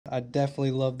I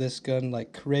definitely love this gun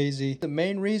like crazy. The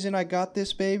main reason I got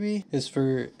this baby is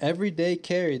for everyday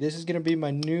carry. This is gonna be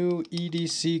my new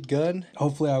EDC gun.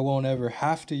 Hopefully I won't ever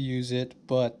have to use it,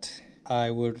 but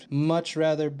I would much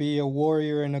rather be a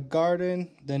warrior in a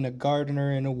garden than a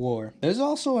gardener in a war. There's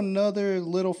also another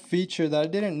little feature that I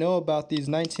didn't know about these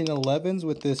 1911s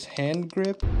with this hand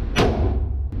grip.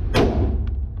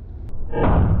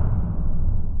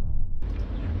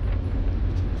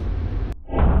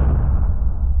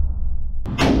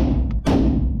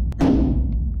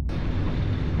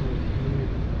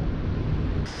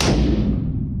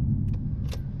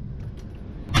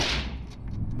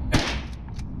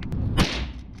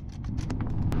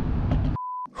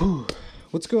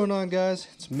 What's going on, guys?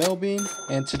 It's Melbean,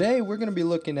 and today we're going to be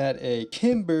looking at a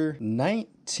Kimber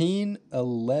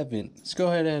 1911. Let's go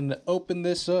ahead and open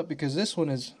this up because this one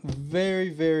is very,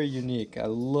 very unique. I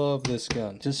love this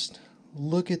gun. Just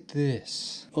look at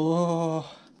this.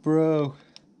 Oh, bro.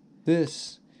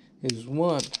 This is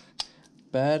one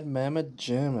bad mama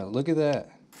jamma. Look at that.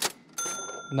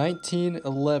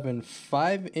 1911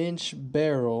 5-inch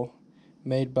barrel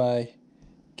made by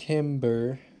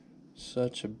Kimber.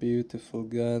 Such a beautiful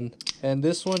gun. And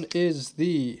this one is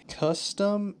the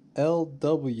Custom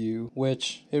LW,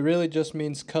 which it really just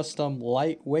means custom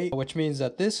lightweight, which means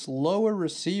that this lower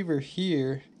receiver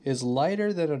here is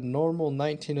lighter than a normal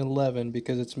 1911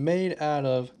 because it's made out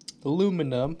of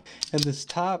aluminum, and this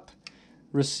top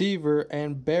receiver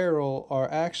and barrel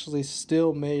are actually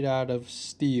still made out of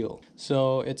steel.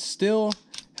 So it still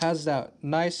has that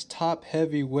nice top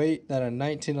heavy weight that a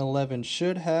 1911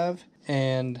 should have.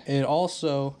 And it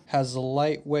also has a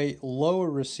lightweight lower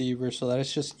receiver so that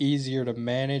it's just easier to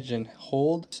manage and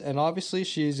hold. And obviously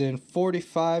she's in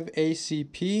 45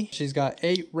 ACP. She's got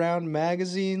 8 round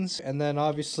magazines, and then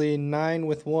obviously 9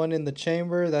 with 1 in the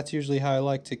chamber. That's usually how I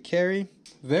like to carry.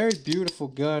 Very beautiful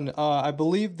gun. I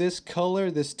believe this color,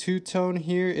 this two-tone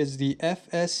here, is the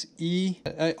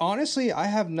FSE. Honestly, I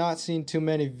have not seen too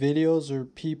many videos or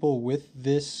people with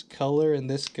this color and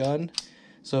this gun.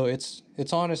 So it's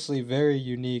honestly very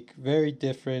unique, very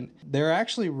different. They're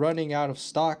actually running out of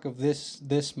stock of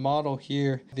this model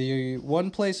here. The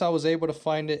one place I was able to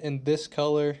find it in this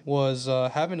color was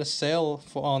having a sale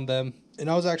on them, and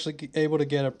I was actually able to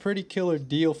get a pretty killer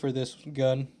deal for this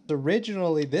gun.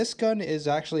 Originally, this gun is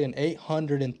actually an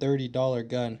 $830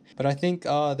 gun, but I think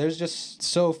there's just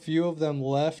so few of them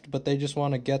left, but they just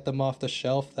want to get them off the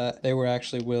shelf that they were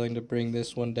actually willing to bring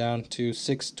this one down to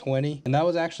 $620, and that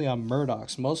was actually on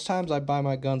Murdoch's. Most times I buy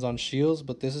my guns on Shields,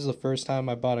 but this is the first time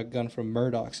I bought a gun from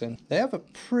Murdoch's, and they have a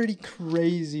pretty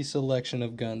crazy selection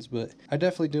of guns, but I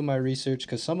definitely do my research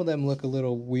because some of them look a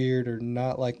little weird or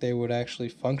not like they would actually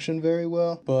function very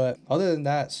well. But other than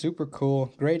that, super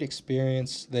cool, great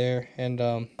experience there. And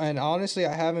honestly,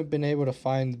 I haven't been able to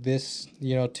find this,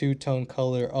 you know, two-tone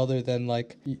color other than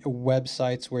like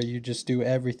websites where you just do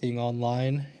everything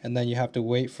online and then you have to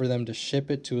wait for them to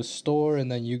ship it to a store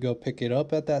and then you go pick it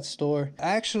up at that store.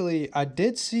 Actually, I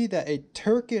did see that a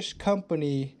Turkish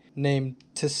company named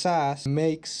Tisas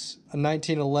makes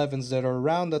 1911s that are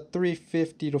around the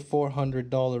 $350 to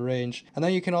 $400 range, and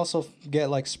then you can also get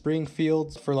like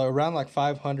Springfields for like around like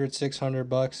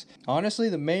 $500-600. Honestly,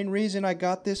 the main reason I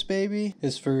got this baby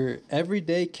is for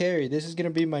everyday carry. This is gonna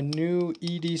be my new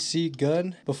EDC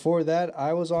gun. Before that,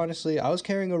 I was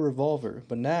carrying a revolver,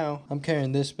 but now I'm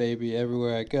carrying this baby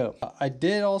everywhere I go. I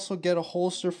did also get a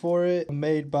holster for it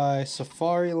made by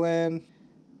Safariland.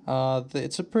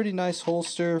 It's a pretty nice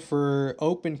holster for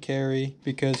open carry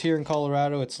because here in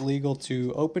Colorado it's legal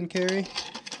to open carry.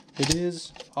 It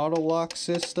is auto lock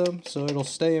system, so it'll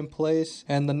stay in place.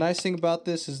 And the nice thing about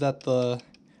this is that the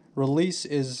release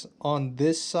is on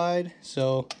this side,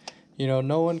 so you know,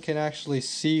 no one can actually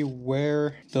see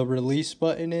where the release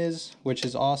button is, which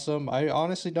is awesome. I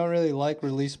honestly don't really like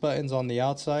release buttons on the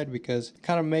outside because it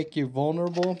kind of make you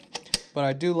vulnerable, but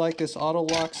I do like this auto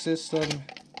lock system.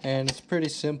 And it's pretty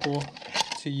simple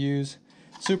to use,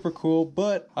 super cool.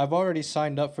 But I've already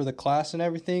signed up for the class and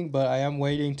everything, but I am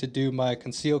waiting to do my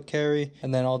concealed carry,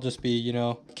 and then I'll just be, you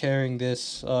know, carrying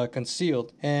this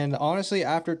concealed. And honestly,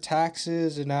 after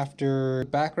taxes and after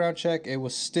background check, it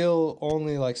was still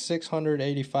only like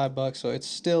 $685, so it's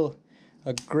still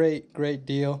a great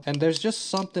deal. And there's just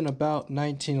something about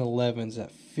 1911s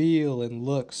that feel and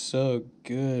look so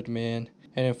good, man.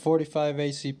 And in 45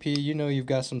 ACP, you know you've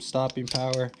got some stopping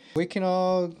power. We can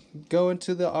all go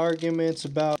into the arguments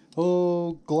about,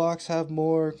 oh, Glocks have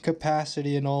more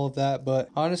capacity and all of that, but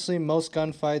honestly, most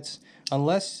gunfights,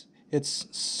 unless it's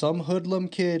some hoodlum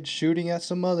kid shooting at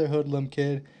some other hoodlum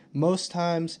kid, most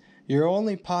times you're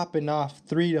only popping off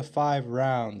 3 to 5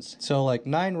 rounds. So like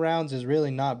 9 rounds is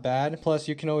really not bad. Plus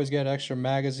you can always get extra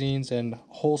magazines and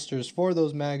holsters for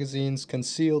those magazines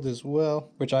concealed as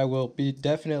well, which I will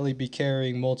definitely be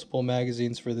carrying multiple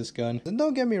magazines for this gun. And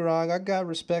don't get me wrong, I got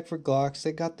respect for Glocks.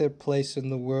 They got their place in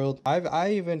the world.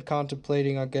 I even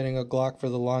contemplating on getting a Glock for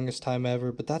the longest time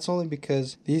ever, but that's only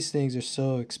because these things are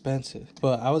so expensive.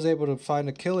 But I was able to find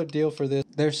a killer deal for this.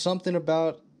 There's something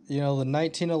about, you know, the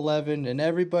 1911, and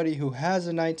everybody who has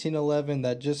a 1911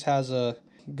 that just has a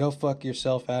go fuck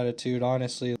yourself attitude.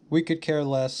 Honestly, we could care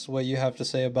less what you have to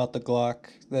say about the Glock.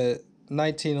 The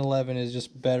 1911 is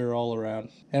just better all around.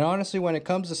 And honestly, when it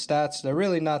comes to stats, they're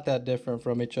really not that different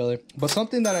from each other. But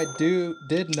something that I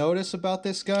did notice about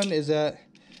this gun is that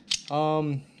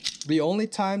the only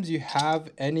times you have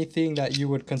anything that you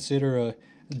would consider a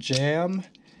jam,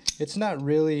 it's not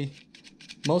really,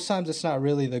 most times it's not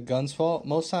really the gun's fault.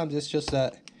 Most times it's just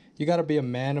that you got to be a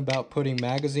man about putting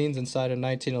magazines inside a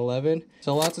 1911.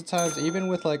 So lots of times, even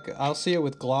with like, I'll see it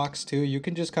with Glocks too, you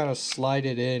can just kind of slide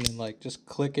it in and like just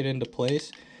click it into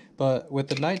place. But with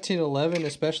the 1911,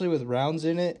 especially with rounds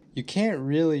in it, you can't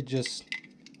really just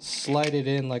slide it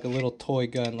in like a little toy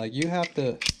gun. Like you have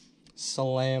to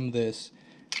slam this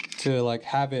to like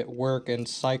have it work and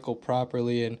cycle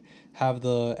properly and have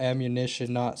the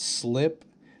ammunition not slip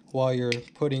while you're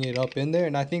putting it up in there.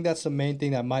 And I think that's the main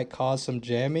thing that might cause some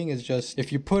jamming, is just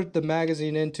if you put the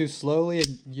magazine in too slowly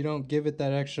and you don't give it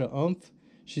that extra oomph,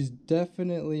 she's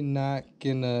definitely not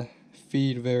gonna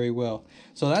feed very well.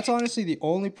 So that's honestly the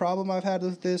only problem I've had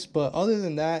with this, but other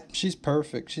than that, she's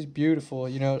perfect. She's beautiful.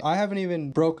 You know, I haven't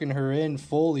even broken her in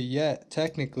fully yet.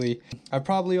 Technically, I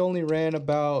probably only ran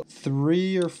about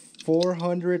 300 or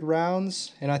 400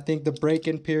 rounds, and I think the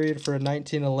break-in period for a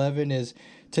 1911 is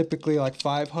typically like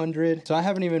 500. So I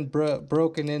haven't even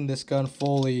broken in this gun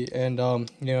fully, and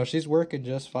you know, she's working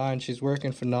just fine. She's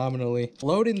working phenomenally.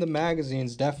 Loading the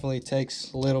magazines definitely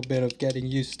takes a little bit of getting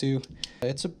used to.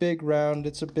 It's a big round,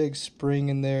 it's a big spring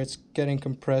in there, it's getting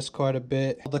compressed quite a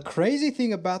bit. The crazy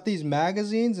thing about these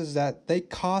magazines is that they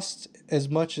cost as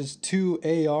much as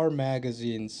 2 AR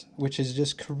magazines, which is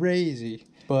just crazy.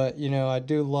 But, you know, I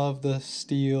do love the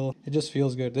steel. It just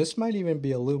feels good. This might even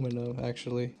be aluminum,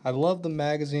 actually. I love the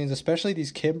magazines, especially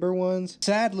these Kimber ones.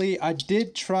 Sadly, I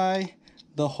did try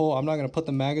the whole, I'm not going to put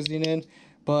the magazine in,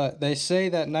 but they say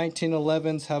that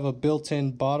 1911s have a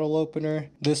built-in bottle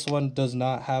opener. This one does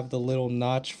not have the little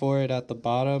notch for it at the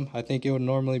bottom. I think it would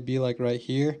normally be like right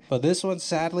here. But this one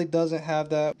sadly doesn't have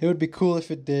that. It would be cool if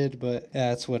it did, but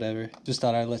yeah, it's whatever. Just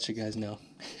thought I'd let you guys know.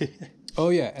 Oh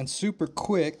yeah, and super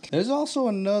quick, there's also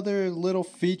another little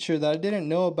feature that I didn't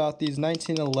know about these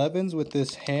 1911s with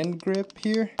this hand grip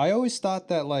here. I always thought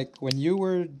that like when you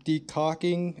were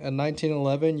decocking a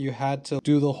 1911, you had to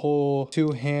do the whole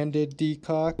two-handed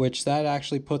decock, which that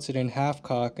actually puts it in half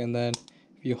cock, and then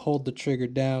if you hold the trigger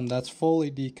down, that's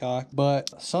fully decocked.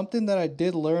 But something that I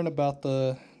did learn about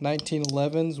the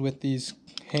 1911s with these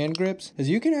hand grips is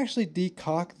you can actually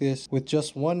decock this with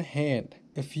just one hand.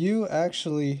 If you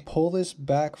actually pull this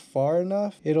back far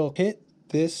enough, it'll hit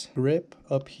this grip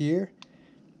up here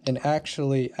and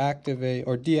actually activate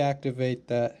or deactivate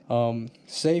that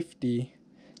safety,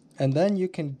 and then you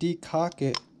can decock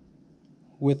it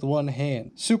with one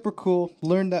hand. Super cool.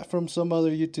 Learned that from some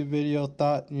other YouTube video.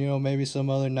 Thought, you know, maybe some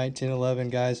other 1911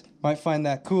 guys might find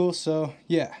that cool. So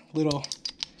yeah, little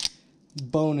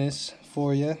bonus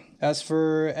for you. As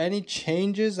for any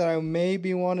changes that I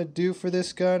maybe want to do for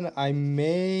this gun, I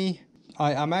know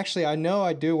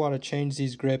I do want to change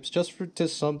these grips just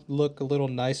to look a little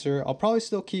nicer. I'll probably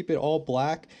still keep it all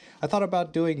black. I thought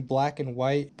about doing black and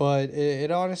white, but it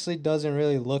honestly doesn't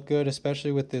really look good,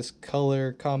 especially with this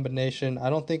color combination. I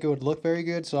don't think it would look very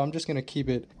good, so I'm just going to keep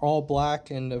it all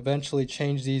black and eventually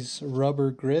change these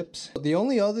rubber grips. The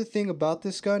only other thing about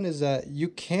this gun is that you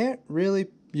can't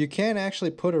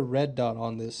actually put a red dot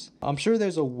on this. I'm sure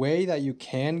there's a way that you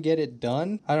can get it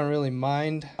done. I don't really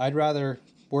mind. I'd rather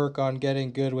work on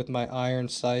getting good with my iron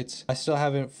sights. I still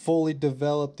haven't fully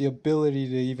developed the ability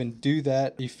to even do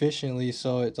that efficiently,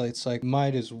 so it's like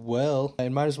might as well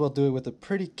do it with a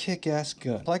pretty kick-ass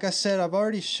gun. Like I said, I've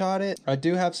already shot it. I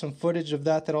do have some footage of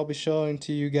that I'll be showing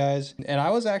to you guys. And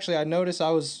I noticed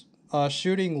I was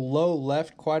shooting low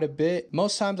left quite a bit.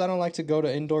 Most times I don't like to go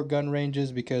to indoor gun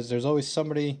ranges because there's always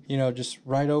somebody, you know, just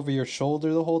right over your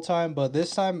shoulder the whole time. But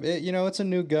this time, you know, it's a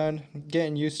new gun,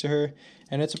 getting used to her,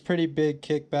 and it's a pretty big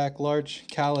kickback, large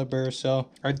caliber. So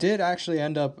I did actually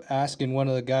end up asking one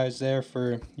of the guys there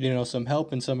for, you know, some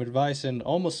help and some advice, and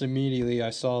almost immediately I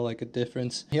saw like a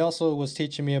difference. He also was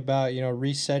teaching me about, you know,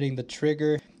 resetting the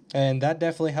trigger And that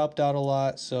definitely helped out a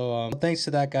lot. So thanks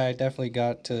to that guy, I definitely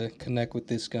got to connect with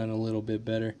this gun a little bit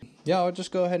better. Yeah, I'll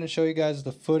just go ahead and show you guys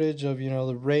the footage of, you know,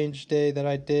 the range day that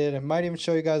I did. I might even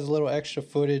show you guys a little extra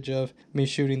footage of me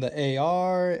shooting the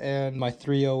AR and my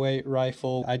 308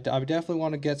 rifle. I definitely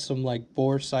want to get some like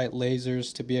bore sight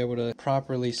lasers to be able to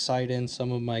properly sight in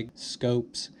some of my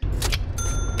scopes.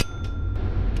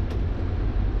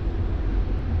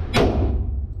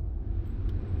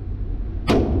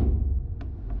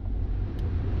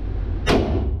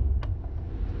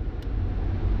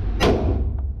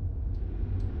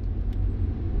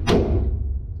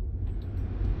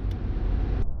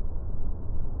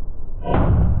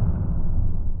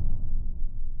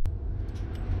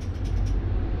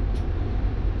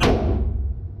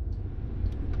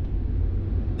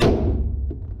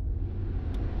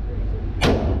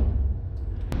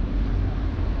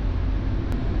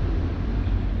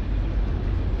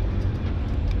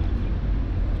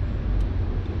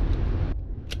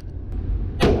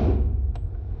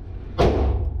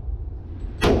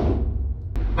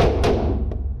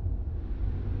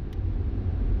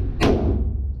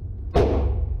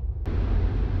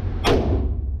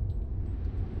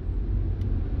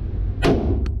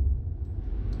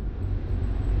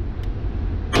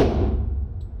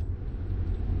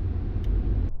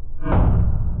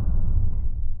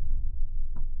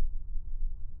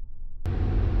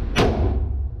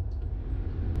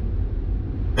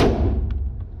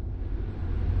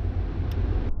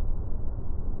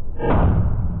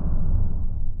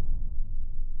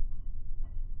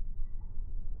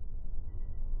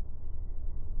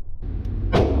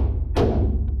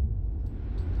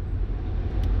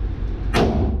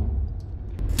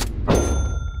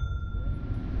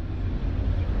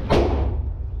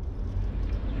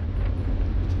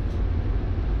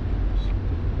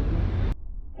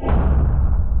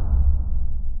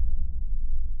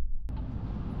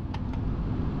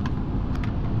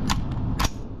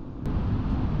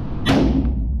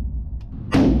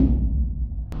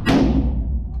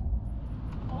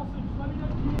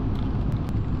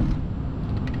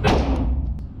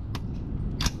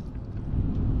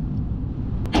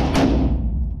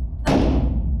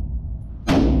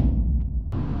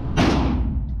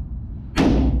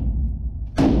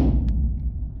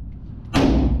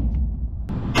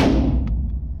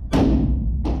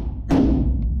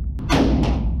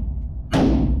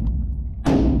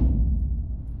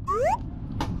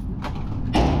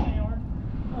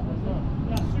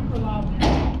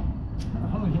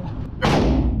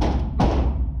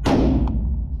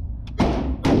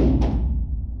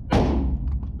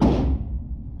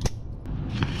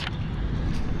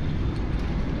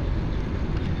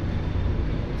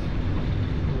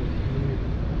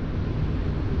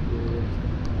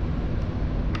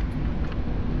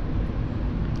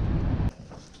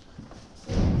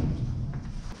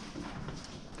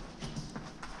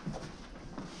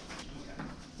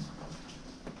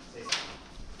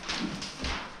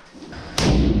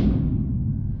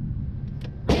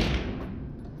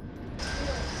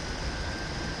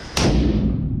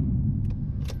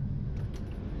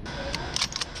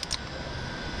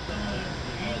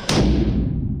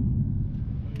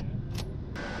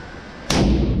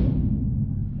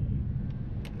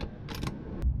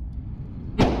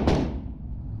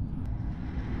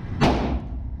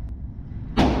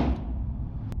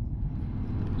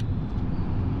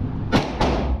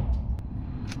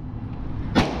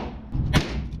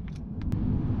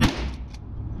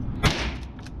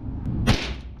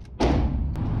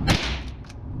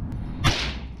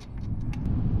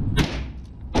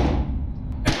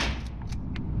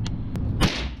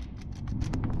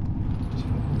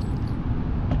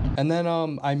 And then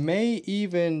I may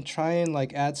even try and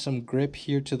like add some grip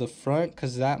here to the front,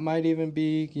 because that might even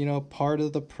be, you know, part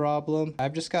of the problem.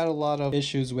 I've just got a lot of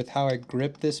issues with how I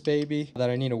grip this baby that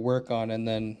I need to work on, and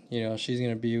then, you know, she's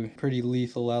gonna be pretty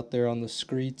lethal out there on the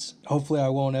streets. Hopefully I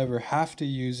won't ever have to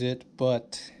use it,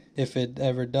 but if it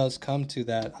ever does come to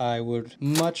that, I would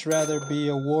much rather be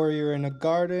a warrior in a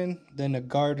garden than a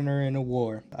gardener in a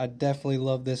war. I definitely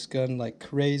love this gun like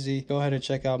crazy. Go ahead and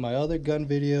check out my other gun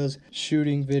videos,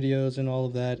 shooting videos, and all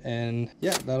of that. And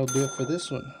yeah, that'll do it for this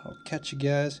one. I'll catch you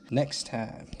guys next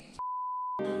time.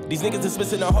 These niggas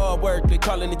dismissing the hard work, they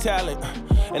calling it talent.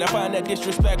 And I find that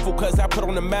disrespectful, cause I put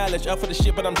on the mileage. Up for the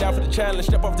shit, but I'm down for the challenge.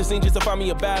 Step off the scene just to find me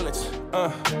a balance.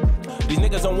 These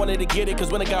niggas don't want it to get it, cause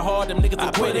when it got hard, them niggas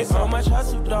will quit it. So much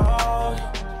hustle, dog.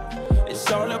 It's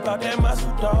all about that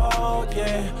muscle, dog,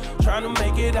 yeah. Trying to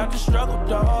make it out the struggle,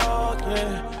 dog,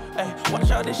 yeah. Hey, watch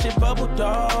out, this shit bubble,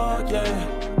 dog,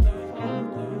 yeah.